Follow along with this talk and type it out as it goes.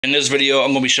In this video, I'm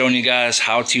going to be showing you guys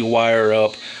how to wire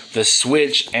up the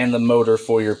switch and the motor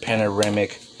for your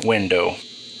panoramic window.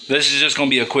 This is just going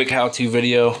to be a quick how-to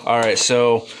video. Alright,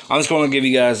 so I'm just going to give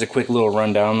you guys a quick little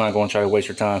rundown. I'm not going to try to waste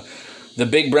your time. The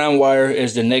big brown wire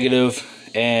is the negative,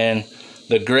 and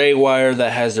the gray wire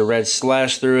that has the red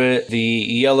slash through it, the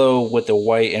yellow with the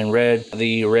white and red,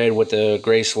 the red with the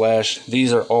gray slash,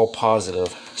 these are all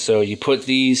positive. So you put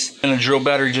these in a drill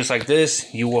battery just like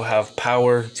this, you will have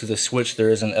power to the switch. There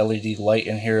is an LED light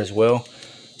in here as well.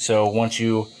 So once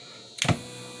you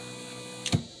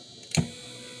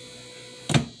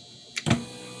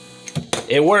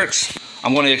it works.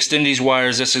 I'm going to extend these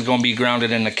wires. This is going to be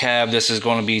grounded in the cab. This is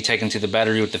going to be taken to the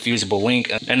battery with the fusible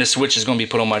link, and the switch is going to be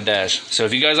put on my dash. So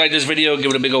if you guys like this video, give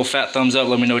it a big old fat thumbs up.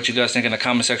 Let me know what you guys think in the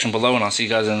comment section below, and I'll see you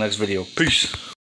guys in the next video. Peace.